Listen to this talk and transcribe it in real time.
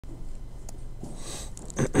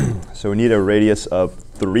So we need a radius of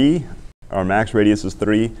 3. Our max radius is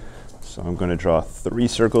 3. So I'm going to draw 3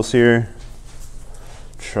 circles here.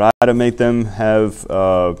 Try to make them have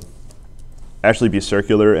actually be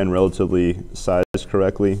circular and relatively sized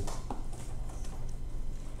correctly.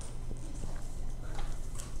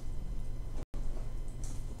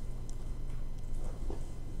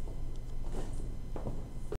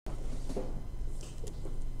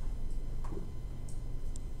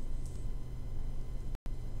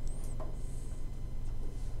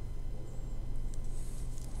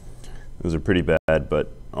 Those are pretty bad,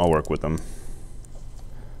 but I'll work with them.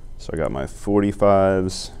 So I got my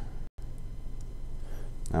 45s.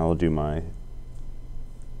 Now I'll do my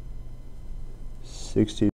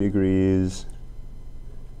 60 degrees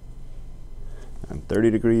and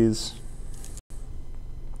 30 degrees.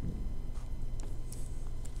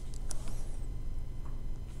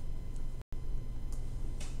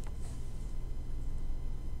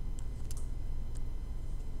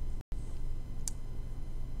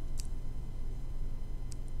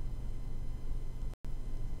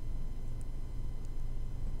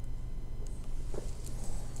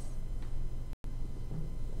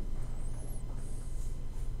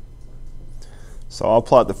 So I'll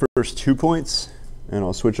plot the first 2 points, and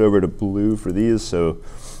I'll switch over to blue for these. So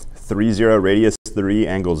 3, 0, radius 3,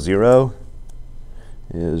 angle 0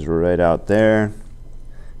 is right out there.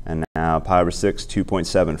 And now pi over 6,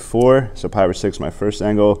 2.74. So pi over 6, my first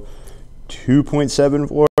angle,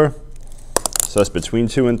 2.74. So that's between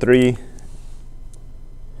 2 and 3.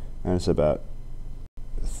 And it's about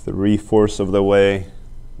 3/4 of the way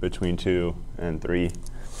between 2 and 3.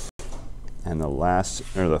 And the last,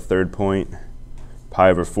 or the third point, pi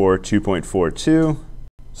over 4, 2.42.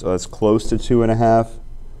 So that's close to 2.5.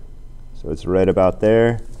 So it's right about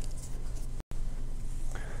there.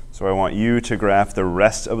 So I want you to graph the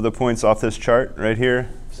rest of the points off this chart right here.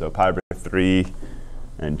 So pi over 3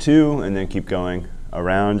 and 2, and then keep going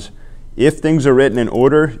around. If things are written in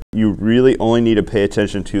order, you really only need to pay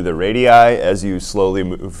attention to the radii as you slowly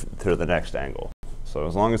move to the next angle. So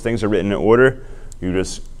as long as things are written in order, you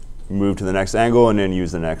just move to the next angle and then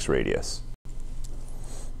use the next radius.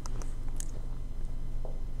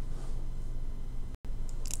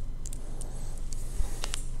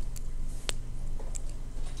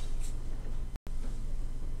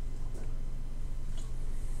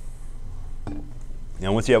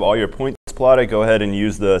 Now once you have all your points plotted, go ahead and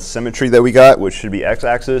use the symmetry that we got, which should be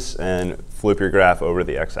x-axis, and flip your graph over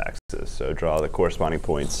the x-axis. So draw the corresponding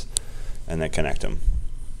points and then connect them.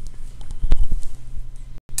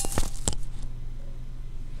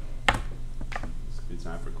 It's a good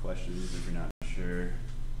time for questions if you're not sure.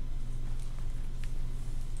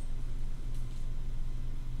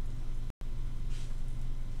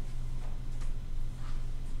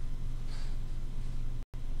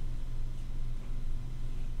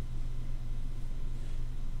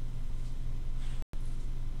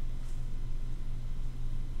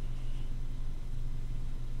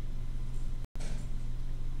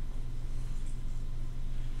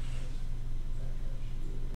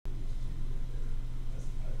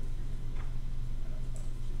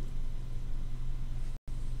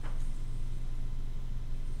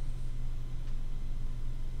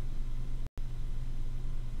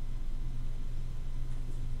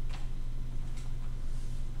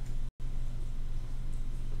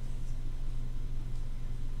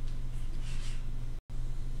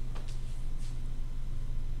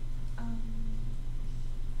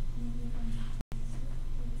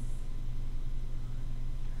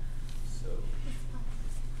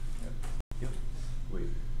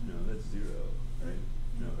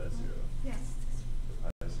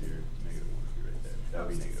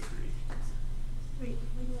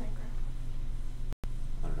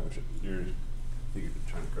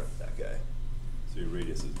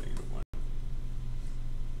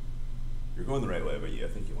 You're going the right way, but I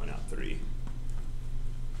think you went out 3.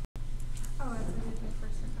 Oh, I did my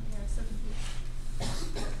first one. Okay, I was so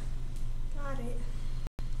confused. Got it.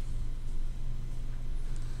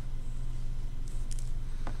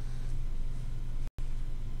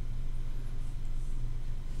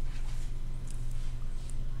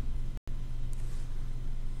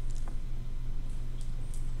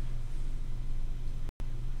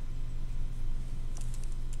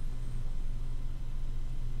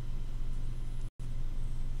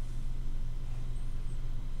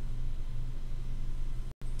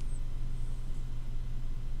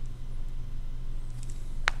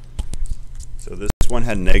 So this one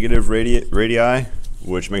had negative radii,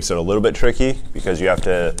 which makes it a little bit tricky because you have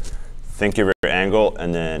to think of your angle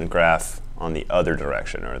and then graph on the other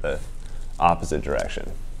direction or the opposite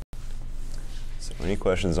direction. So any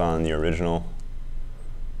questions on the original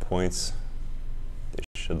points? They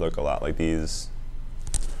should look a lot like these.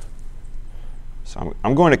 So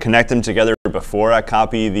I'm going to connect them together before I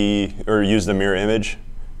copy or use the mirror image,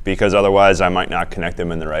 because otherwise I might not connect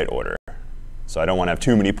them in the right order. So I don't want to have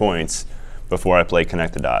too many points before I play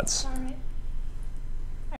connect the dots. All right.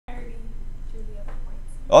 I already drew the other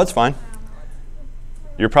points. Oh, it's fine.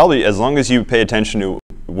 You're probably, as long as you pay attention to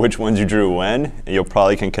which ones you drew when, you'll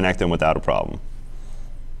probably can connect them without a problem.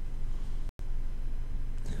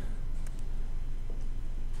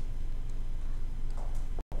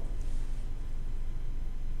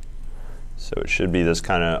 So it should be this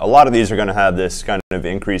kind of, a lot of these are going to have this kind of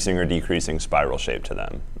increasing or decreasing spiral shape to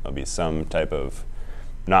them. There'll be some type of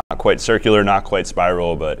not quite circular, not quite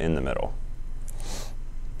spiral, but in the middle.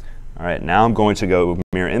 All right, now I'm going to go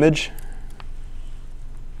mirror image.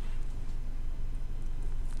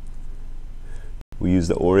 We use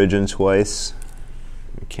the origin twice.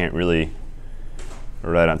 We can't really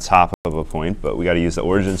write on top of a point, but we got to use the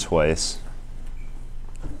origin twice.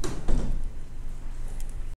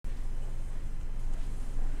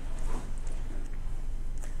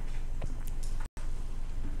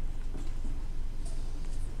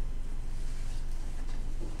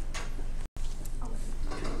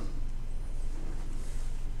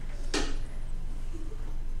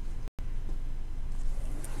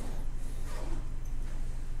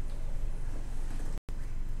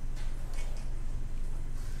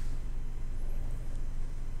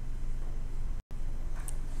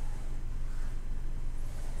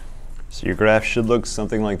 So your graph should look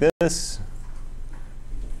something like this.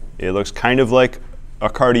 It looks kind of like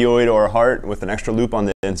a cardioid or a heart with an extra loop on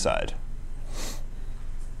the inside.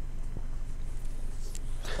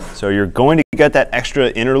 So you're going to get that extra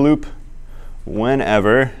inner loop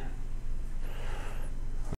whenever,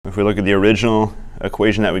 if we look at the original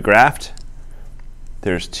equation that we graphed,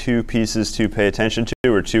 there's two pieces to pay attention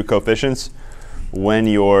to, or two coefficients. When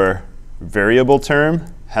your variable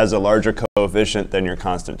term has a larger coefficient than your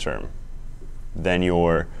constant term, then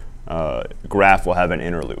your graph will have an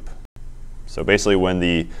inner loop. So basically when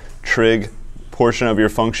the trig portion of your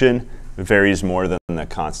function varies more than the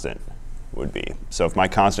constant would be. So if my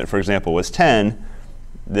constant, for example, was 10,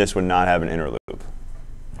 this would not have an inner loop.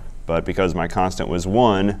 But because my constant was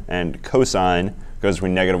 1 and cosine goes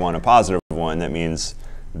between -1 and +1, that means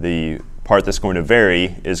the part that's going to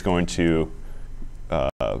vary is going to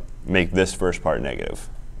make this first part negative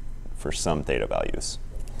for some theta values.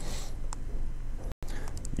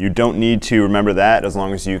 You don't need to remember that as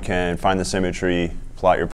long as you can find the symmetry,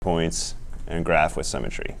 plot your points, and graph with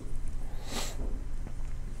symmetry.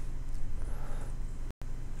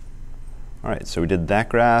 All right, so we did that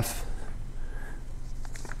graph.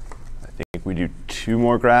 I think we do 2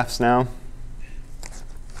 more graphs now.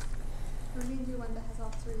 We're going to do one that has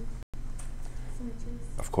all 3 symmetries.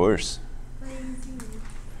 Of course. Crazy.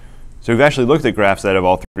 So we've actually looked at graphs that have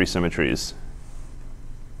all 3 symmetries.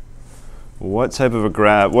 What type of a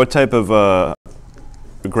graph? What type of a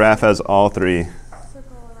graph has all 3?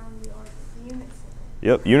 Circle around the origin. Unit circle.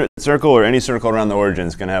 Yep, unit circle or any circle around the origin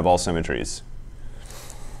is going to have all symmetries.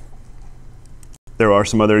 There are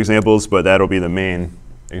some other examples, but that'll be the main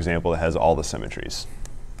example that has all the symmetries.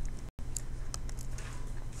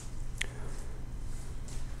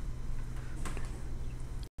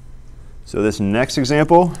 So this next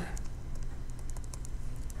example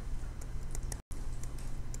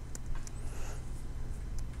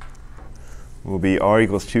will be r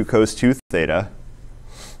equals 2 cos 2 theta.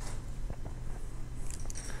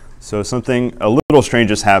 So something a little strange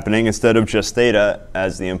is happening. Instead of just theta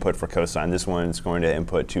as the input for cosine, this one is going to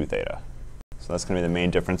input 2 theta. So that's going to be the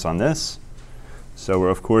main difference on this. So we're,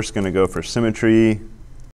 of course, going to go for symmetry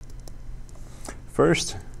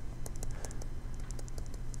first.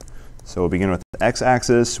 So we'll begin with the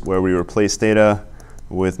x-axis, where we replace theta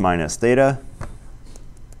with minus theta.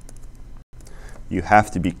 You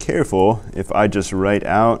have to be careful. If I just write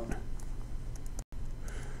out,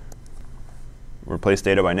 replace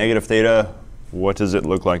theta by negative theta, what does it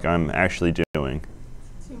look like I'm actually doing?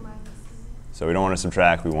 2 minus 2. So we don't want to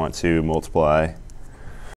subtract. We want to multiply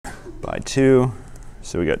by 2.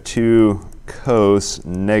 So we got 2 cos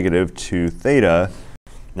negative 2 theta.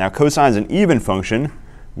 Now cosine is an even function,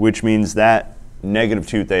 which means that negative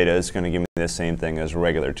 2 theta is going to give me the same thing as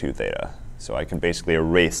regular 2 theta. So I can basically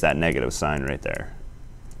erase that negative sign right there.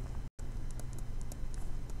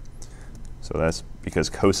 So that's because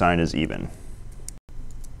cosine is even.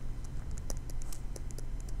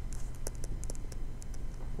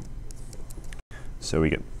 So we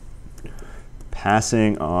get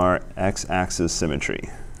passing our x-axis symmetry.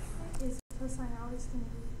 Is cosine always going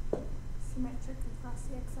to be symmetric across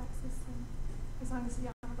the x-axis, then, as long as you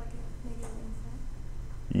don't have like a negative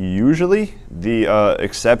infinite? Usually, the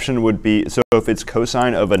exception would be, so if it's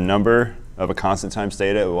cosine of a number of a constant times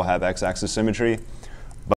theta, it will have x-axis symmetry.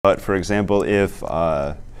 But for example, if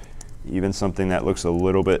even something that looks a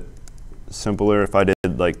little bit simpler, if I did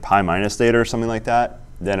like pi minus theta or something like that,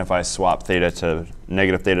 then if I swap theta to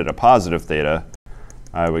negative theta to positive theta,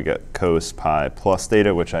 I would get cos pi plus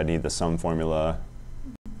theta, which I need the sum formula.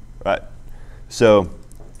 Right. So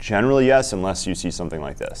generally, yes, unless you see something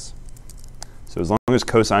like this. So as long as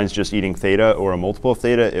cosine is just eating theta or a multiple of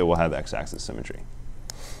theta, it will have x-axis symmetry.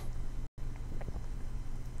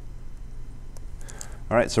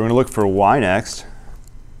 All right, so we're going to look for y next.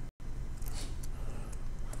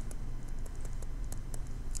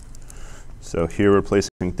 So here we're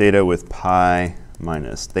replacing theta with pi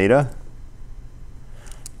minus theta.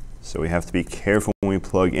 So we have to be careful when we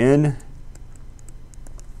plug in.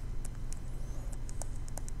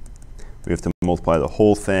 We have to multiply the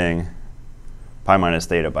whole thing, pi minus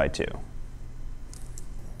theta, by 2.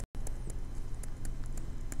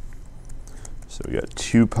 So we got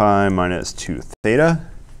 2 pi minus 2 theta.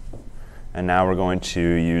 And now we're going to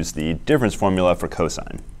use the difference formula for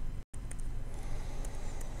cosine.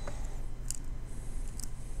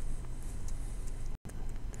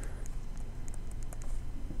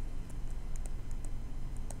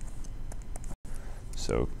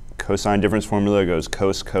 So cosine difference formula goes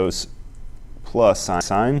cos cos plus sine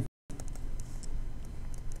sine.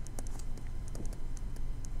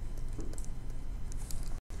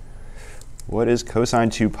 What is cosine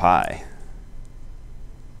 2 pi?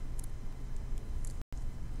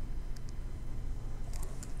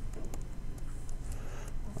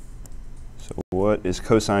 So what is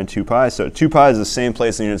cosine 2 pi? So 2 pi is the same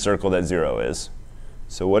place in the unit circle that 0 is.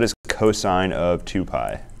 So what is cosine of 2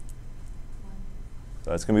 pi? So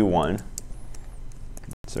that's going to be 1.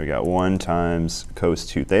 So we got 1 times cos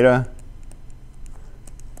 2 theta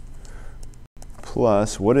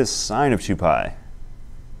plus, what is sine of 2 pi?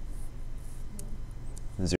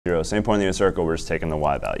 0. Same point in the unit circle, we're just taking the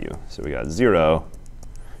y value. So we got 0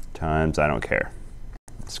 times, I don't care.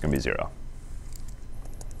 It's going to be 0.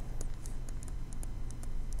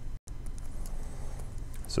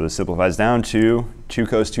 So this simplifies down to 2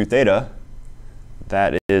 cos 2 theta.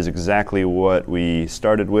 That is exactly what we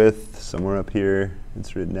started with. Somewhere up here,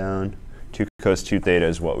 it's written down. 2 cos 2 theta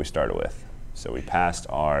is what we started with. So we passed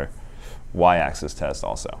our y-axis test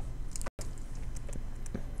also.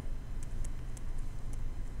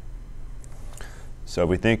 So if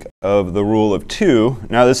we think of the rule of 2,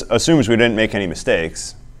 now this assumes we didn't make any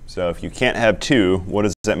mistakes. So if you can't have 2, what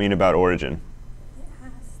does that mean about origin? It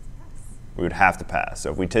has to pass. We would have to pass.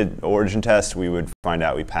 So if we did origin test, we would find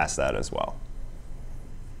out we passed that as well.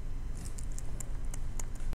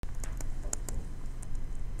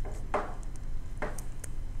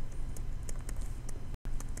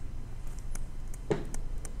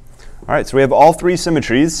 All right, so we have all 3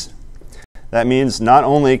 symmetries. That means not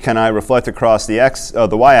only can I reflect across the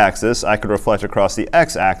y-axis, I could reflect across the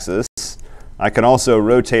x-axis. I can also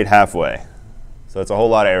rotate halfway. So that's a whole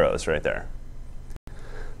lot of arrows right there.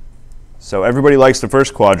 So everybody likes the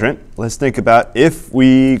first quadrant. Let's think about if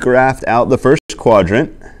we graphed out the first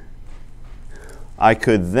quadrant, I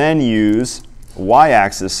could then use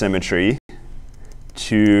y-axis symmetry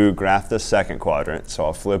to graph the second quadrant. So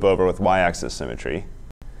I'll flip over with y-axis symmetry.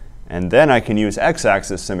 And then I can use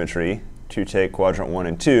x-axis symmetry to take quadrant 1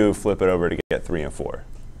 and 2, flip it over to get 3 and 4.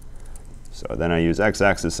 So then I use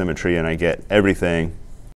x-axis symmetry, and I get everything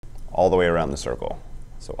all the way around the circle.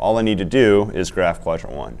 So all I need to do is graph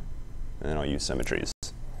quadrant 1, and then I'll use symmetries.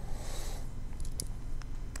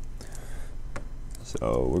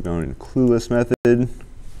 So we're going to clueless method.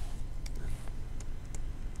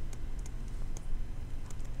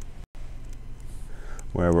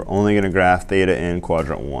 Where we're only going to graph theta in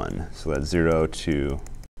quadrant 1. So that's 0 to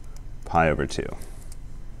pi over 2.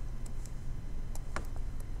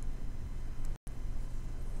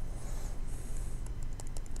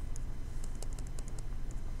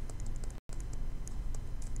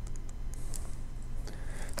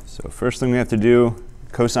 So first thing we have to do,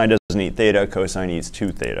 cosine doesn't eat theta, cosine eats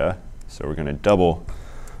 2 theta. So we're going to double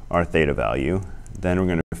our theta value. Then we're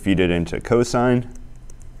going to feed it into cosine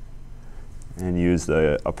and use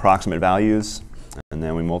the approximate values. And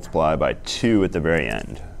then we multiply by 2 at the very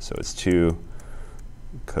end. So it's 2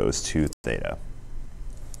 cos 2 theta.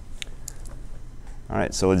 All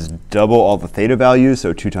right, so let's double all the theta values.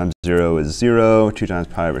 So 2 times 0 is 0. 2 times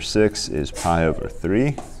pi over 6 is pi over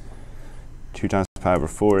 3. 2 times pi over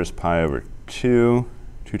 4 is pi over 2.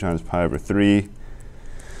 2 times pi over 3,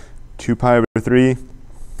 2 pi over 3.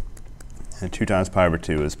 And 2 times pi over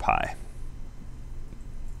 2 is pi.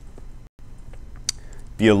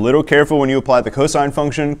 Be a little careful when you apply the cosine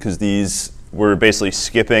function, because these, we're basically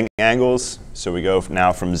skipping angles. So we go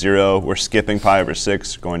now from 0, we're skipping pi over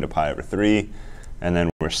 6, going to pi over 3. And then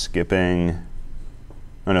we're skipping,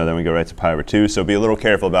 oh no, then we go right to pi over 2. So be a little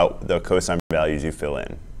careful about the cosine values you fill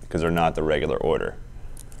in, because they're not the regular order.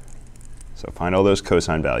 So find all those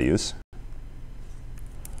cosine values.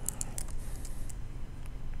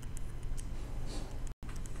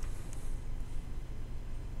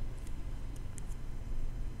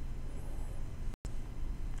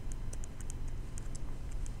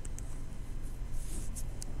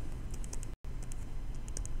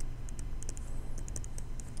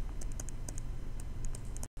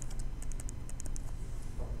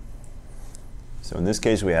 So in this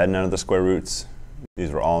case, we had none of the square roots.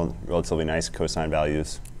 These were all relatively nice cosine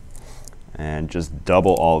values. And just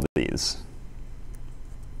double all of these.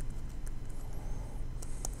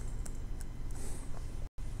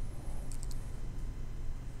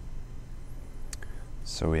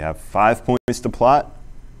 So we have 5 points to plot.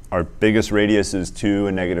 Our biggest radius is 2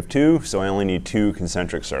 and -2, so I only need 2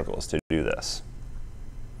 concentric circles to do this.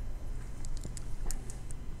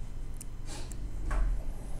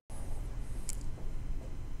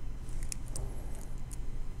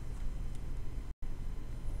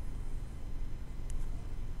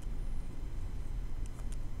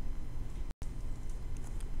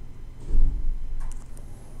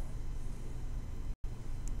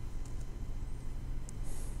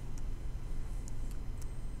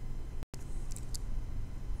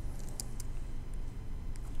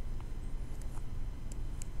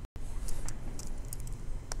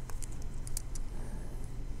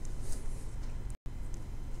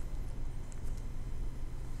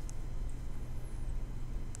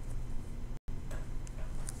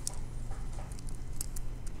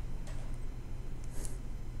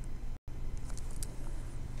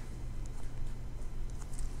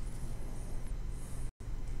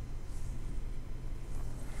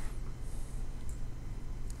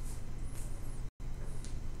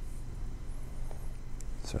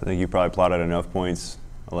 So I think you probably plotted enough points.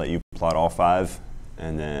 I'll let you plot all 5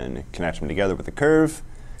 and then connect them together with the curve.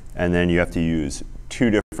 And then you have to use 2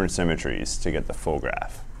 different symmetries to get the full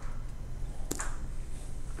graph.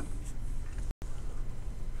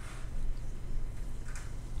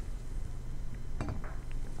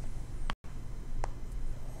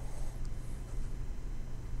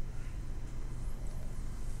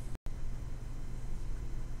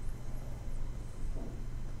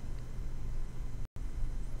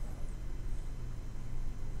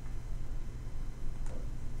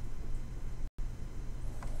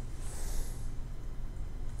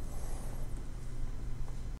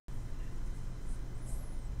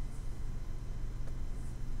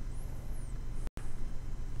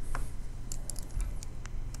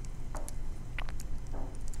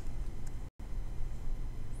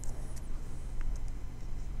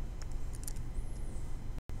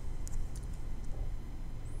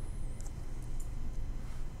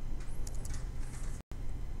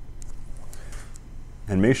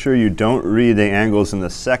 And make sure you don't read the angles in the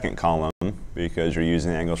second column, because you're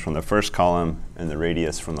using the angles from the first column and the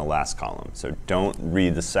radius from the last column. So don't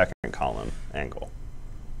read the second column angle.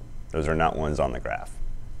 Those are not ones on the graph.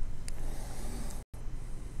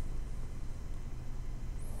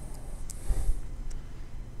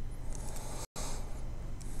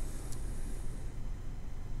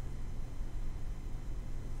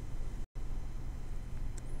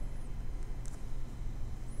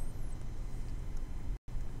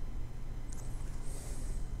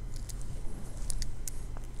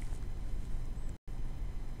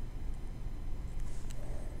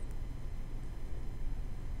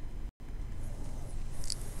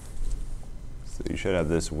 So you should have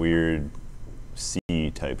this weird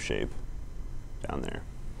C-type shape down there.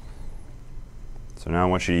 So now I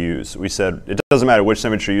want you to use, we said it doesn't matter which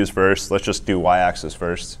symmetry you use first. Let's just do y-axis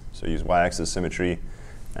first. So use y-axis symmetry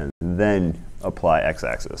and then apply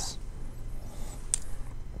x-axis.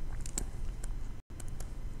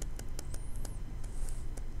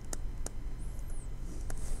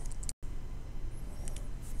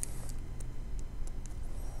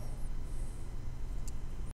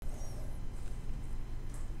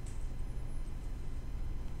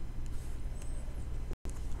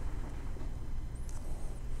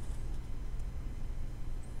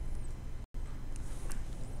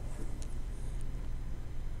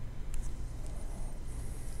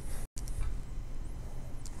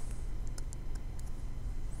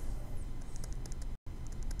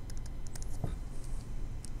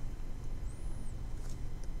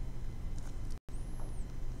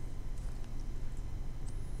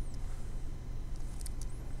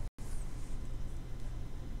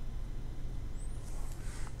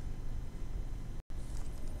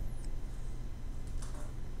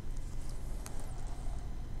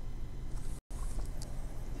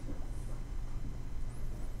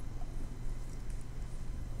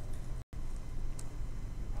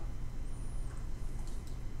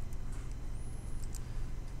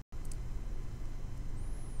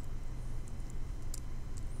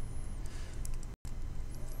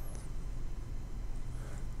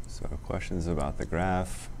 So questions about the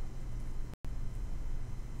graph.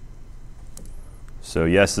 So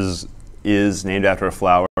yes is named after a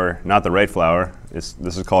flower, not the right flower. This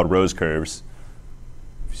is called rose curves.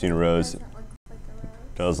 If you've seen a rose,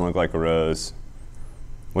 doesn't look like a rose.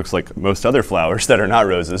 Looks like most other flowers that are not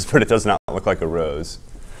roses, but it does not look like a rose.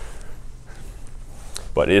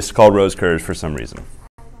 But it's called rose curves for some reason.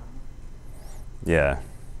 Yeah.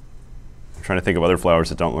 I'm trying to think of other flowers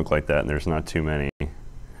that don't look like that, and there's not too many.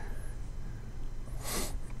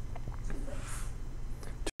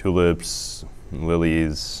 Tulips,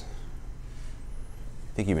 lilies,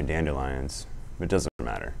 I think even dandelions. It doesn't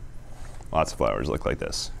matter. Lots of flowers look like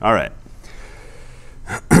this. All right.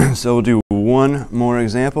 So we'll do one more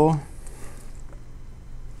example.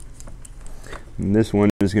 And this one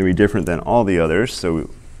is going to be different than all the others. So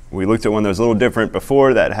we looked at one that was a little different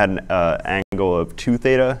before that had an angle of 2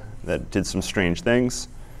 theta that did some strange things.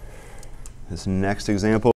 This next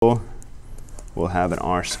example will have an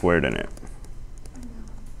r squared in it.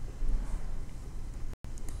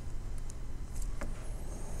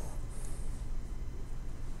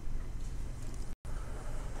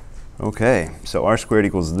 Okay, so r squared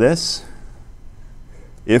equals this.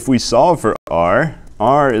 If we solve for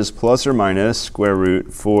r is plus or minus square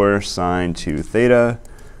root 4 sine 2 theta,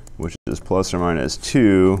 which is plus or minus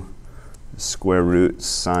 2 square root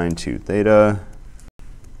sine 2 theta.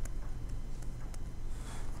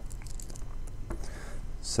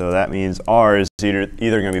 So that means r is either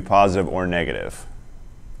going to be positive or negative.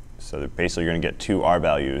 So basically you're going to get 2 r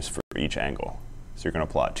values for each angle. So you're going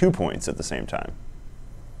to plot 2 points at the same time.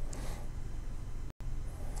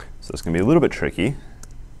 So it's going to be a little bit tricky.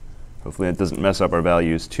 Hopefully it doesn't mess up our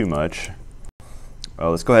values too much.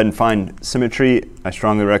 Let's go ahead and find symmetry. I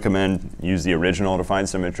strongly recommend use the original to find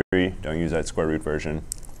symmetry. Don't use that square root version.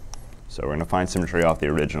 So we're going to find symmetry off the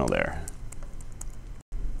original there.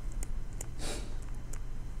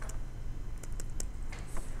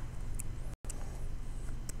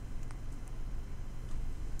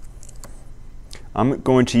 I'm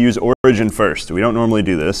going to use origin first. We don't normally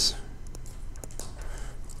do this.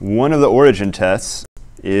 One of the origin tests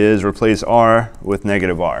is replace r with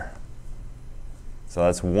negative r. So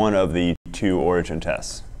that's one of the 2 origin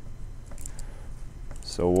tests.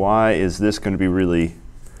 So why is this going to be really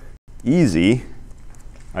easy?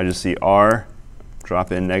 I just see r,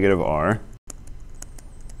 drop in negative r.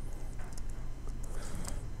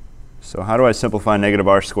 So how do I simplify negative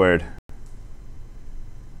r squared?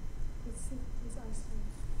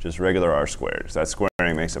 Just regular r squared. So that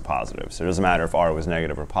squaring makes it positive. So it doesn't matter if r was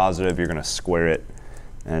negative or positive. You're going to square it,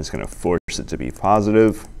 and it's going to force it to be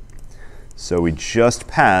positive. So we just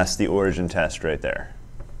passed the origin test right there.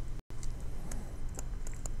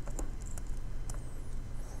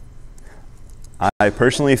 I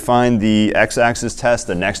personally find the x-axis test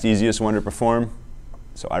the next easiest one to perform.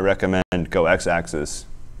 So I recommend go x-axis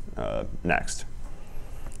next.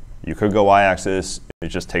 You could go y-axis. It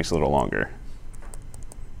just takes a little longer.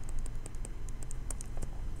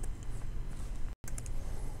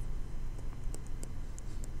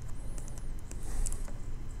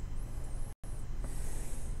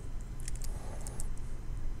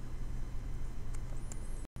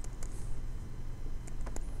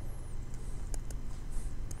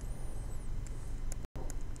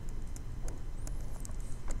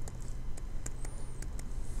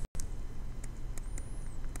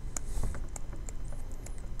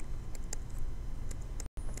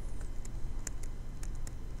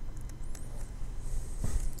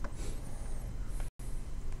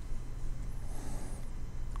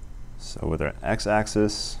 So with our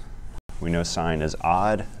x-axis, we know sine is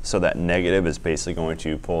odd, so that negative is basically going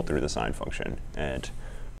to pull through the sine function. And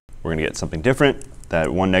we're going to get something different.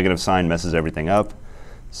 That one negative sign messes everything up.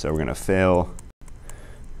 So we're going to fail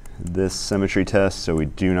this symmetry test, so we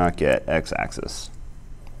do not get x-axis.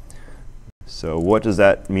 So what does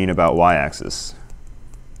that mean about y-axis?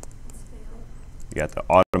 You got to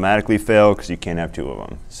automatically fail because you can't have 2 of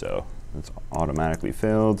them. So it's automatically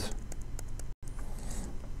failed.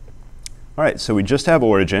 All right, so we just have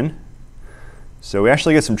origin. So we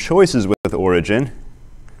actually get some choices with origin.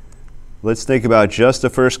 Let's think about just the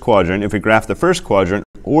first quadrant. If we graph the first quadrant,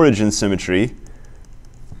 origin symmetry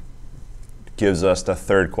gives us the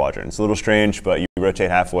third quadrant. It's a little strange, but you rotate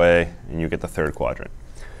halfway and you get the third quadrant.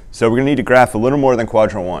 So we're going to need to graph a little more than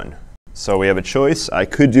quadrant 1. So we have a choice. I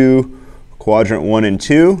could do quadrant 1 and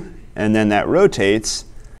 2, and then that rotates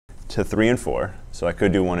to 3 and 4. So I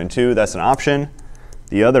could do 1 and 2. That's an option.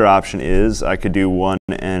 The other option is I could do 1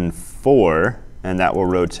 and 4, and that will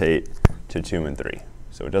rotate to 2 and 3.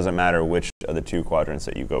 So it doesn't matter which of the 2 quadrants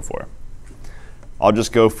that you go for. I'll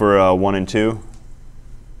just go for 1 and 2.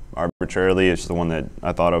 arbitrarily. It's the one that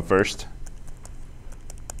I thought of first.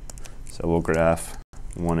 So we'll graph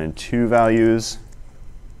 1 and 2 values.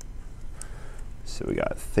 So we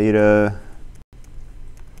got theta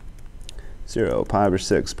 0, pi over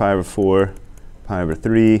 6, pi over 4, pi over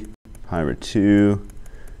 3, pi over 2,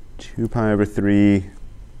 2 pi over 3,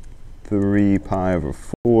 3 pi over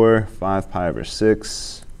 4, 5 pi over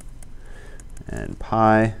 6, and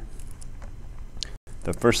pi.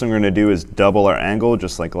 The first thing we're going to do is double our angle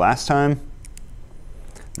just like last time.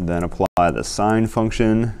 Then apply the sine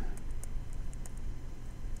function.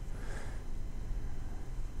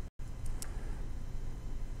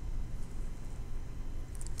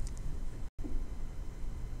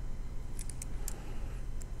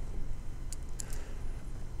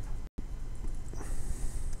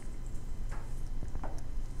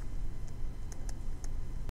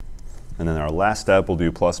 And then our last step, we'll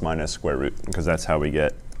do plus minus square root, because that's how we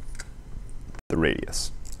get the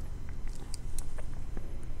radius.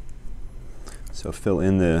 So fill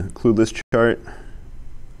in the clueless chart.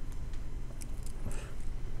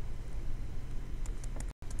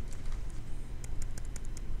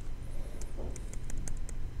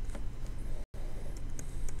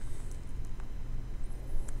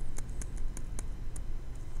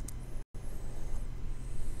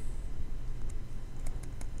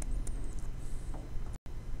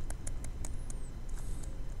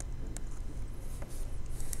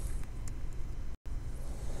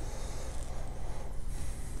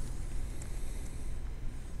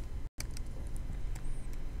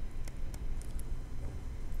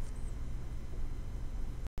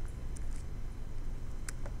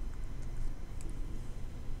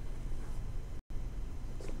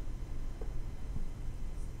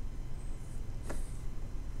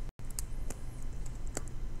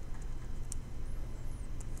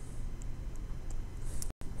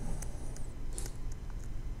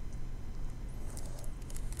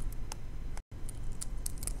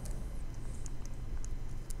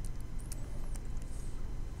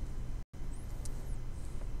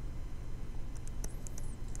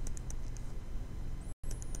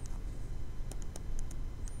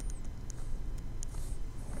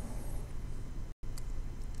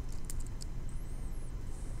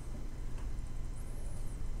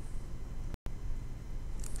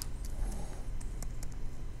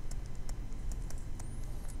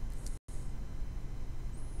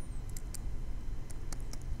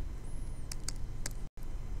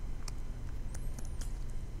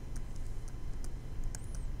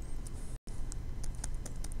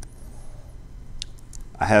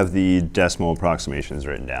 I have the decimal approximations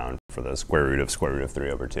written down for the square root of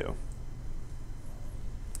 3 over 2.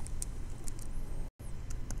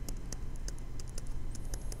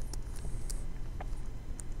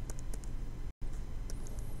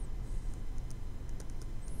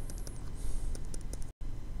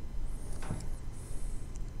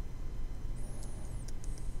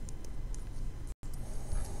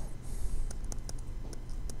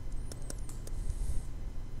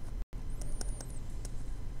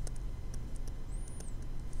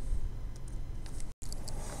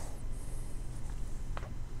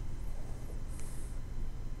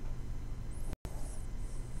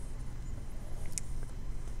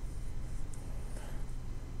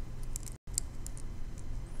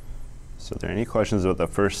 So are there any questions about the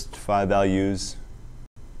first 5 values?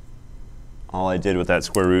 All I did with that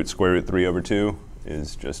square root 3 over 2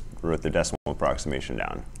 is just wrote the decimal approximation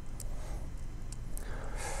down.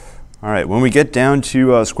 All right, when we get down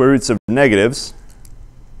to square roots of negatives,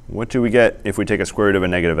 what do we get if we take a square root of a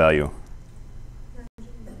negative value?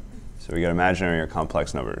 So we get imaginary or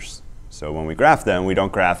complex numbers. So when we graph them, we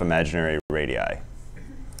don't graph imaginary radii.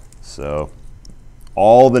 So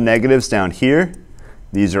all the negatives down here,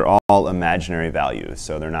 these are all imaginary values,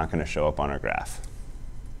 so they're not going to show up on our graph.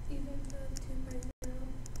 Even the 2 by 0,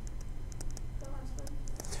 the last one?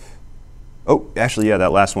 Oh, actually, yeah,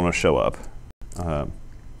 that last one will show up.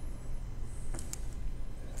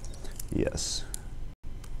 Yes.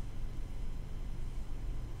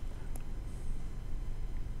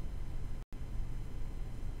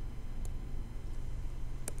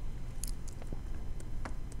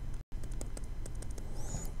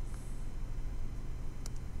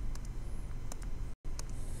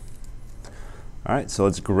 All right, so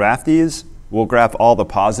let's graph these. We'll graph all the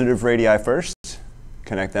positive radii first,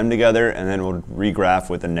 connect them together, and then we'll regraph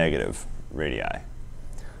with the negative radii.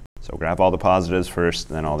 So graph all the positives first,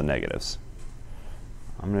 then all the negatives.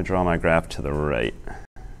 I'm going to draw my graph to the right.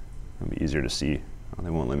 It'll be easier to see. Oh, they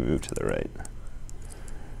won't let me move to the right.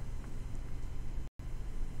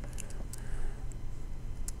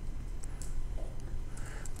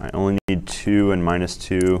 I only need 2 and minus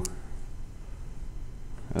 2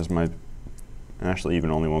 as my, actually even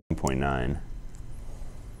only 1.9.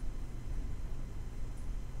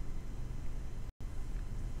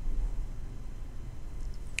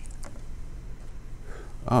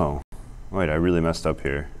 Oh, wait, I really messed up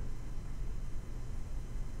here.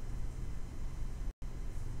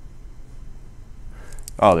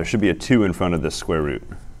 Oh, there should be a 2 in front of this square root.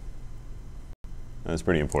 That's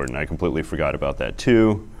pretty important. I completely forgot about that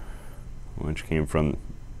 2, which came from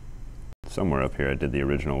somewhere up here. I did the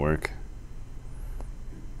original work.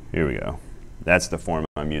 Here we go. That's the form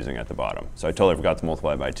I'm using at the bottom. So I totally forgot to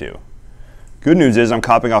multiply by 2. Good news is I'm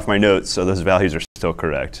copying off my notes, so those values are still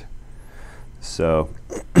correct. So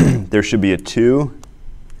there should be a 2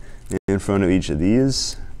 in front of each of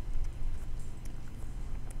these.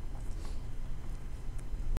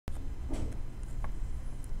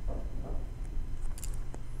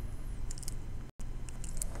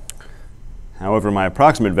 However, my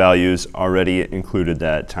approximate values already included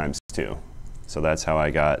that times 2. So that's how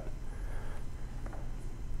I got,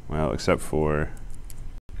 well, except for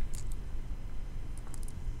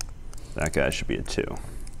that guy should be a 2.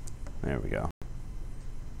 There we go.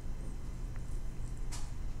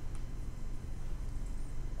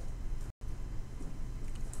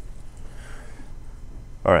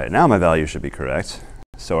 All right, now my value should be correct.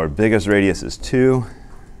 So our biggest radius is 2.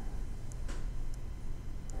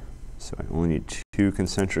 So I only need 2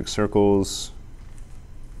 concentric circles.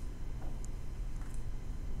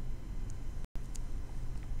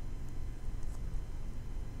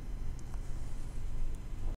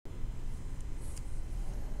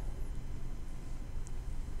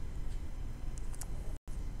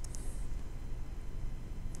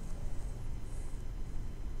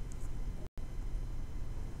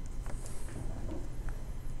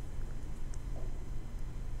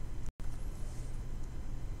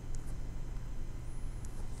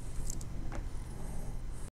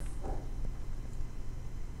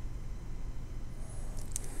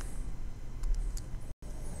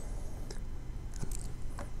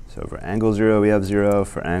 So for angle 0, we have 0.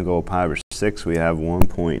 For angle pi over 6, we have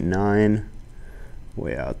 1.9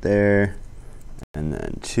 way out there. And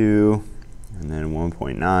then 2, and then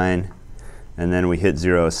 1.9. And then we hit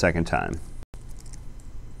 0 a second time.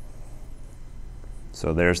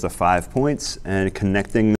 So there's the 5 points. And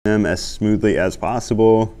connecting them as smoothly as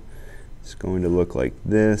possible is going to look like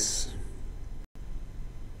this.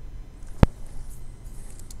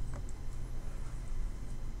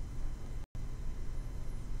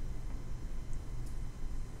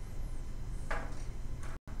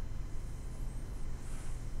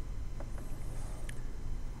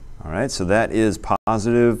 All right, so that is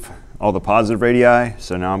positive, all the positive radii.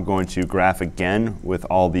 So now I'm going to graph again with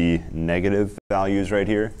all the negative values right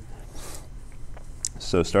here.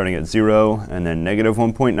 So starting at 0 and then negative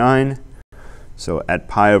 1.9. So at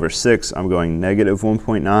pi over 6, I'm going negative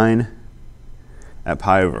 1.9. At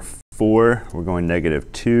pi over 4, we're going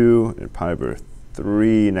negative 2. At pi over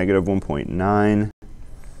 3, negative 1.9.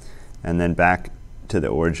 And then back to the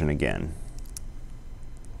origin again.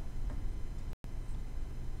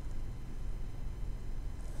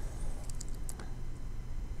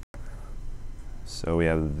 So we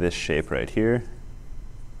have this shape right here.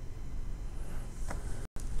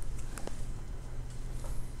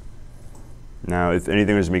 Now, if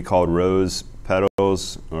anything was to be called rose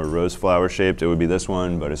petals or rose flower shaped, it would be this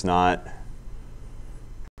one, but it's not.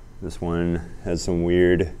 This one has some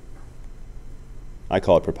weird, I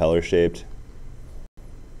call it propeller shaped.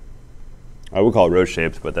 I would call it rose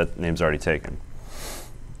shaped, but that name's already taken.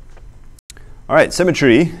 All right,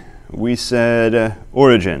 symmetry. We said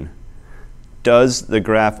origin. Does the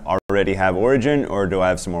graph already have origin, or do I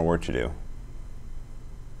have some more work to do?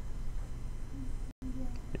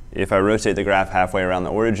 If I rotate the graph halfway around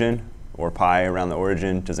the origin, or pi around the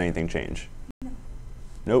origin, does anything change? No.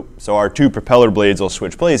 Nope. So our 2 propeller blades will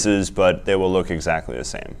switch places, but they will look exactly the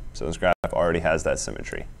same. So this graph already has that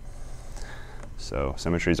symmetry. So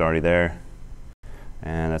symmetry is already there,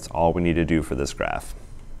 and that's all we need to do for this graph.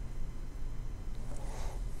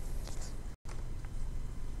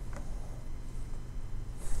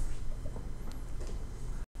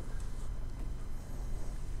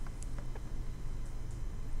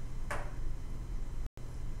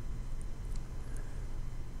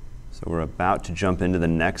 So we're about to jump into the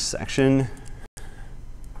next section,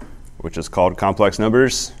 which is called complex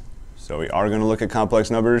numbers. So we are going to look at complex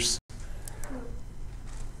numbers.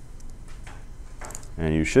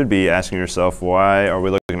 And you should be asking yourself, why are we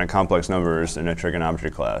looking at complex numbers in a trigonometry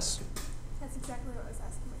class? That's exactly what I was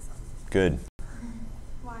asking myself. Good.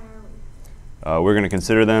 Why are we? We're going to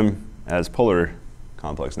consider them as polar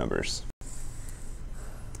complex numbers.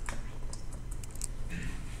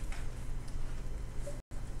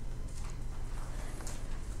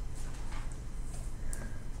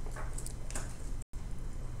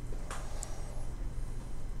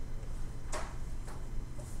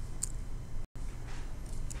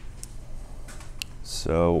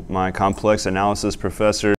 So my complex analysis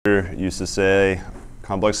professor used to say,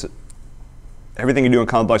 everything you do in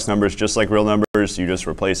complex numbers, just like real numbers, you just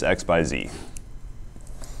replace x by z.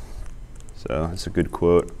 So that's a good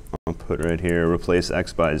quote. I'll put right here, replace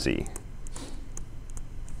x by z.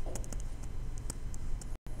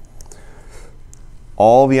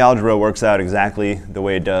 All the algebra works out exactly the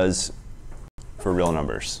way it does for real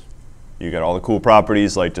numbers. You get all the cool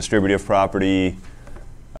properties like distributive property,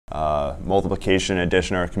 multiplication,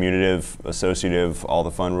 addition are commutative, associative, all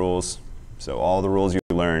the fun rules. So all the rules you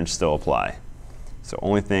learned still apply. So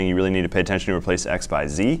only thing you really need to pay attention to, replace x by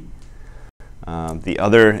z. The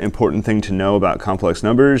other important thing to know about complex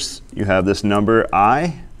numbers, you have this number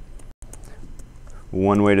I.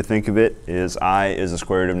 One way to think of it is I is the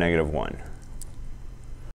square root of -1.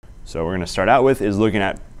 So we're going to start out with is looking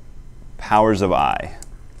at powers of I.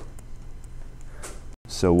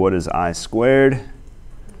 So what is I squared?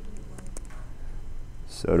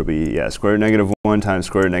 So it'll be, square root of -1 times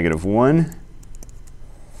square root of -1.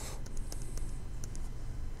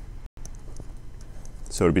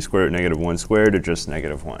 So it'll be square root -1 squared, or just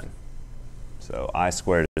 -1. So I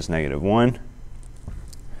squared is -1.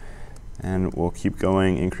 And we'll keep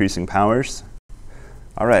going, increasing powers.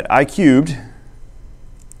 All right, I cubed,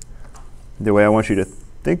 the way I want you to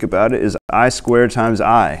think about it is I squared times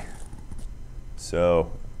I.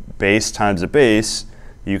 So base times a base,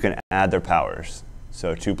 you can add their powers.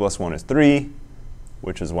 So 2 plus 1 is 3,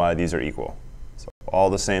 which is why these are equal. So all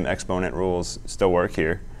the same exponent rules still work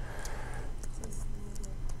here.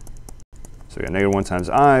 So we got -1 times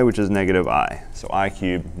I, which is -I. So I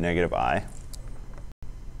cubed -I.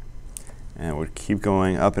 And we'll keep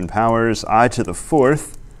going up in powers. I to the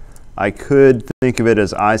 4th, I could think of it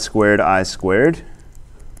as I squared,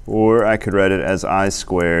 or I could write it as I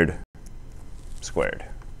squared squared.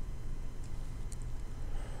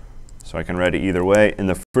 So I can write it either way. In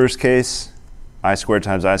the first case, I squared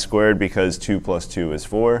times I squared, because 2 plus 2 is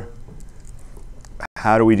 4.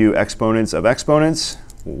 How do we do exponents of exponents?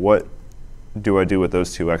 What do I do with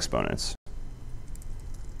those two exponents?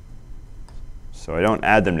 So I don't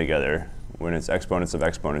add them together. When it's exponents of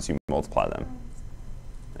exponents, you multiply them.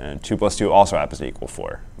 And 2 plus 2 also happens to equal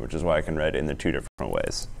 4, which is why I can write it in the two different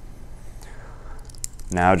ways.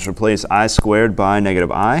 Now just replace I squared by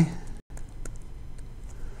 -I.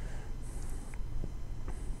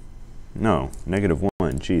 No,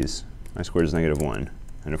 -1, geez. I squared is -1.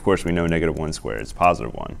 And of course we know -1 squared is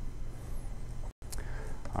 +1.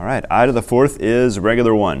 All right, I to the 4th is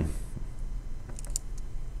regular 1.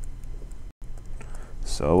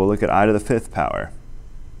 So we'll look at I to the 5th power.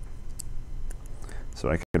 So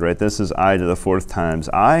I could write this as I to the 4th times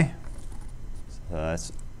I. So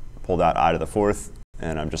that's pulled out I to the 4th,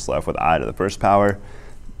 and I'm just left with I to the 1st power.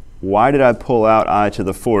 Why did I pull out I to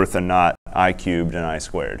the 4th and not I cubed and I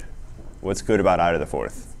squared? What's good about I to the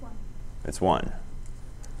 4th? It's 1.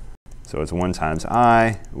 So it's 1 times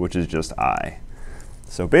I, which is just I.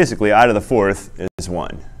 So basically, I to the 4th is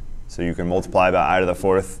 1. So you can multiply by I to the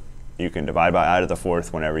 4th. You can divide by I to the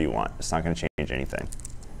 4th whenever you want. It's not going to change anything.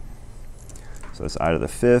 So it's I to the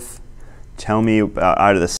 5th. Tell me about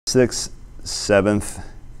I to the 6th, 7th.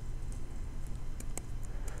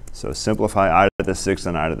 So simplify I to the 6th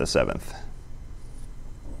and I to the 7th.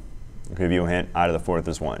 I'll give you a hint. I to the 4th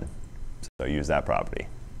is 1. So use that property.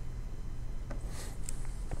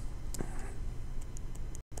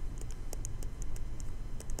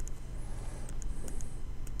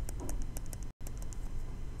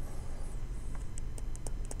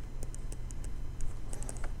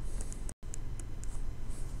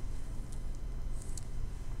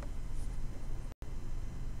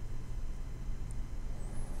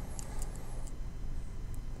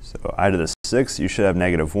 So I to the 6th, you should have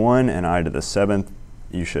 -1, and I to the 7th,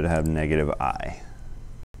 you should have -I.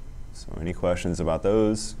 So any questions about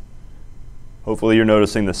those? Hopefully you're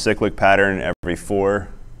noticing the cyclic pattern every 4.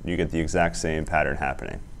 You get the exact same pattern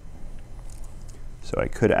happening. So I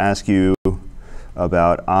could ask you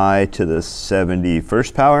about I to the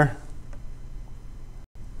 71st power.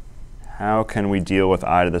 How can we deal with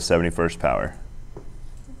I to the 71st power?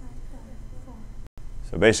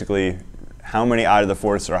 So basically, how many I to the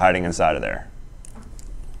 4ths are hiding inside of there?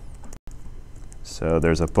 So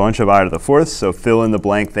there's a bunch of I to the 4ths, so fill in the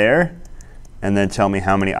blank there, and then tell me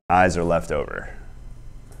how many i's are left over.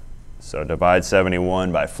 So divide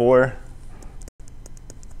 71 by 4.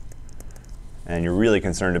 and you're really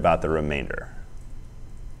concerned about the remainder.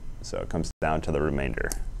 So it comes down to the remainder.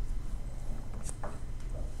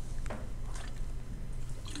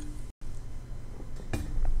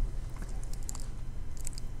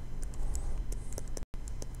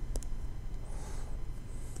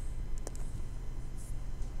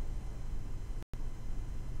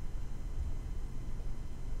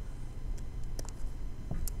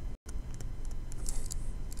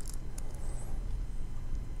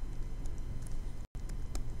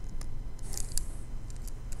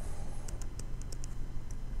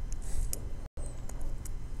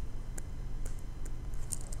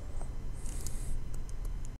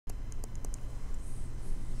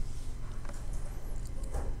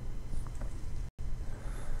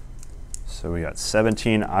 So we got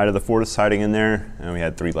 17 I to the 4th hiding in there, and we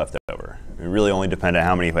had 3 left over. It really only depended on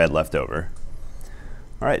how many we had left over.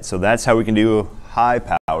 All right, so that's how we can do high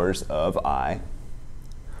powers of I.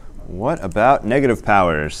 What about negative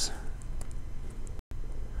powers?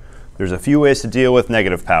 There's a few ways to deal with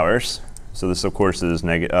negative powers. So this, of course, is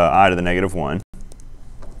I to the negative 1.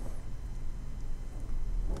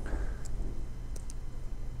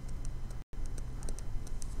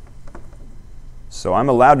 So I'm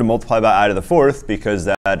allowed to multiply by I to the 4th because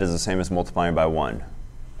that is the same as multiplying by 1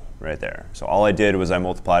 right there. So all I did was I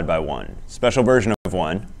multiplied by 1. Special version of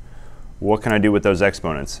 1. What can I do with those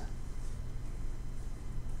exponents?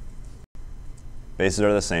 Bases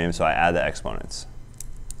are the same, so I add the exponents.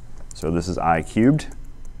 So this is I cubed,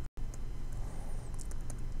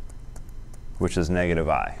 which is negative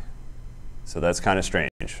I. So that's kind of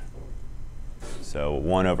strange. So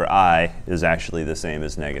 1 over I is actually the same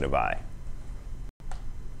as negative I.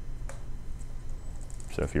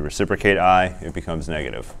 So if you reciprocate I, it becomes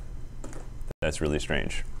negative. That's really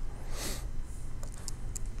strange.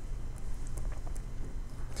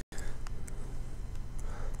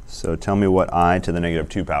 So tell me what I to the negative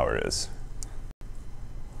 2 power is.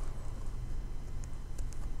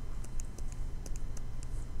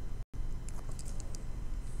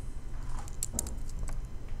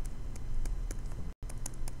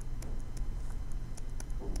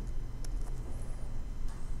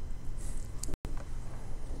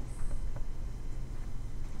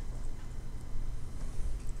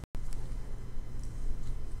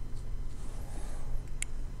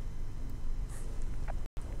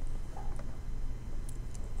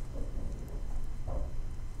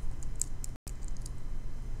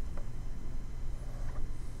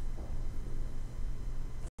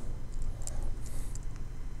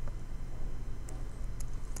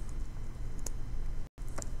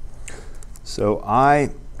 So I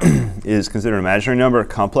is considered an imaginary number.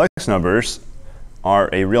 Complex numbers are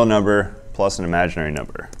a real number plus an imaginary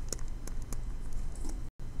number.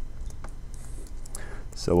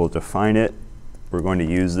 So we'll define it. We're going to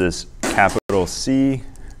use this capital C.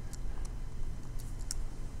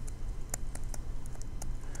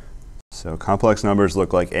 So complex numbers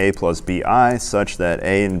look like A plus BI such that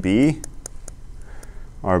A and B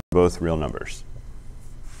are both real numbers.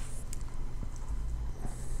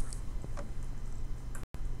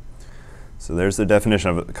 So there's the definition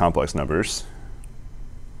of complex numbers.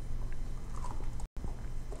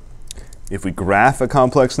 If we graph a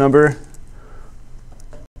complex number,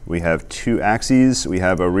 we have 2 axes. We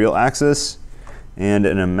have a real axis and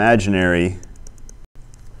an imaginary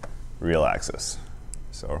real axis.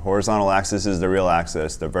 So our horizontal axis is the real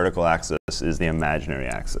axis. The vertical axis is the imaginary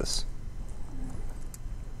axis.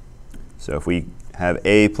 So if we have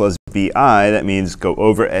A plus BI, that means go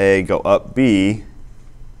over A, go up B.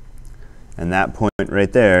 And that point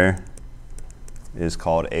right there is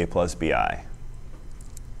called A plus BI.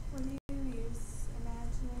 What do you use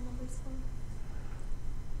imaginary numbers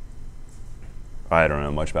for? I don't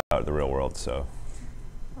know much about the real world, so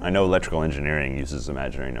I know electrical engineering uses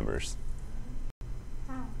imaginary numbers.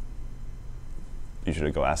 How? You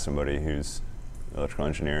should go ask somebody who's an electrical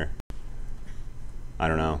engineer. I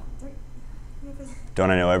don't know. Don't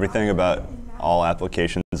I know everything about all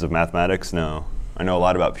applications of mathematics? No. I know a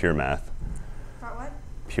lot about pure math. About what?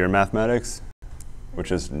 Pure mathematics,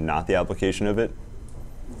 which is not the application of it,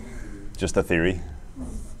 just the theory.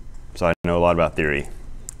 So I know a lot about theory.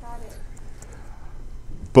 Got it.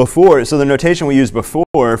 Before, so the notation we used before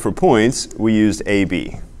for points, we used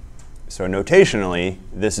AB. So notationally,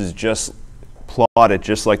 this is just plotted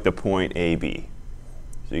just like the point AB.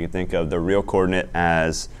 So you can think of the real coordinate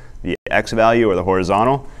as the x value or the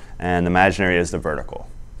horizontal, and the imaginary as the vertical.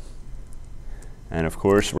 And of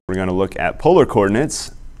course, we're going to look at polar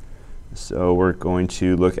coordinates. So we're going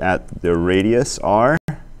to look at the radius r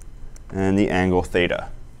and the angle theta.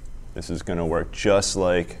 This is going to work just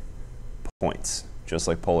like points, just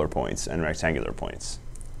like polar points and rectangular points.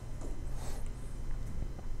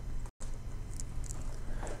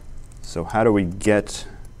 So how do we get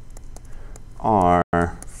r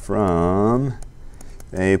from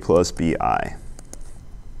a plus bi?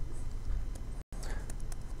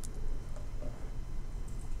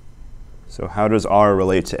 So how does r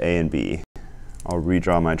relate to a and b? I'll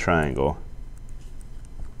redraw my triangle.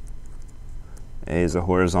 A is the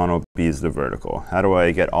horizontal, b is the vertical. How do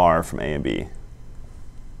I get r from a and b?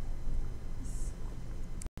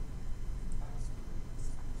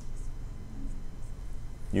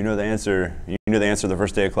 You know the answer. You knew the answer the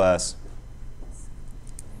first day of class.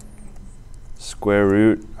 Square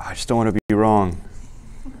root. I just don't want to be wrong.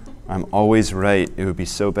 I'm always right. It would be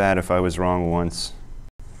so bad if I was wrong once.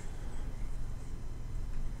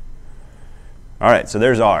 All right, so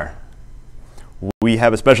there's r. We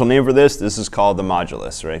have a special name for this. This is called the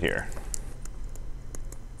modulus right here.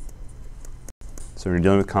 So when you're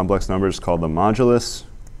dealing with complex numbers, it's called the modulus.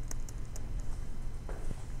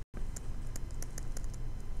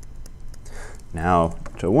 Now,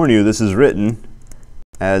 to warn you, this is written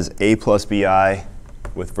as a plus bi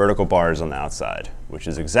with vertical bars on the outside, which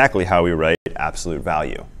is exactly how we write absolute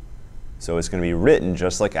value. So it's going to be written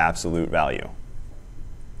just like absolute value.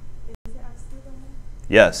 Is it absolute value?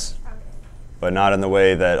 Yes, Okay. but not in the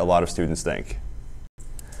way that a lot of students think.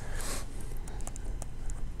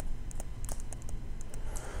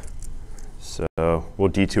 So we'll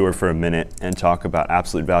detour for a minute and talk about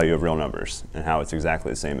absolute value of real numbers and how it's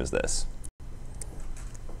exactly the same as this.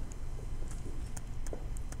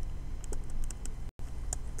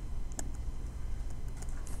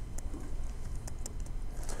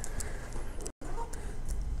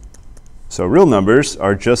 So real numbers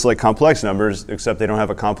are just like complex numbers, except they don't have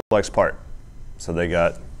a complex part. So they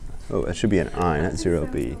got, oh, that should be an I, not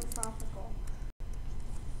 0b.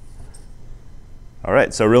 All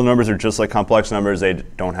right, so real numbers are just like complex numbers. They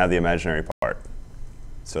don't have the imaginary part.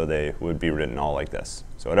 So they would be written all like this.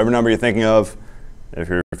 So whatever number you're thinking of, if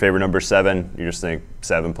your favorite number is 7, you just think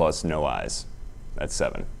 7 plus no i's. That's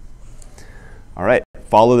 7. All right,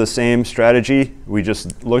 follow the same strategy we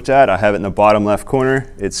just looked at. I have it in the bottom left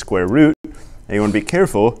corner. It's square root. And you want to be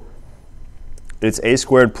careful. It's a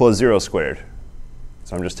squared plus 0 squared.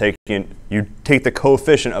 So I'm just taking, you take the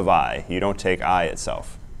coefficient of I. You don't take I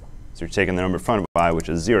itself. So you're taking the number in front of I, which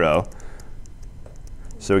is 0.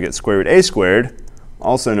 So we get square root a squared,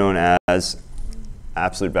 also known as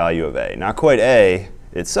absolute value of a. Not quite a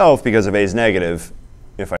itself, because if a is negative,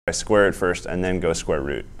 if I square it first and then go square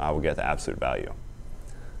root, I will get the absolute value.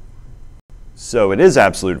 So it is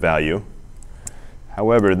absolute value.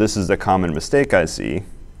 However, this is the common mistake I see.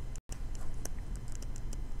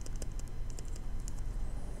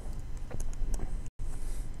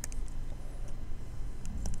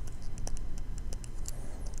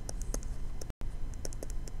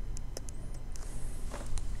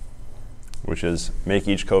 Which is make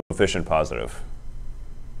each coefficient positive.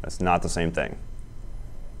 That's not the same thing.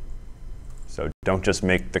 So don't just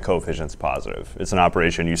make the coefficients positive. It's an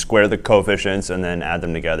operation. You square the coefficients and then add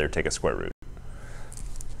them together, take a square root.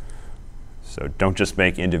 So don't just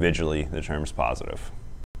make individually the terms positive.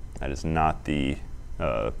 That is not the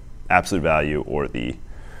absolute value or the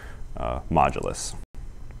modulus.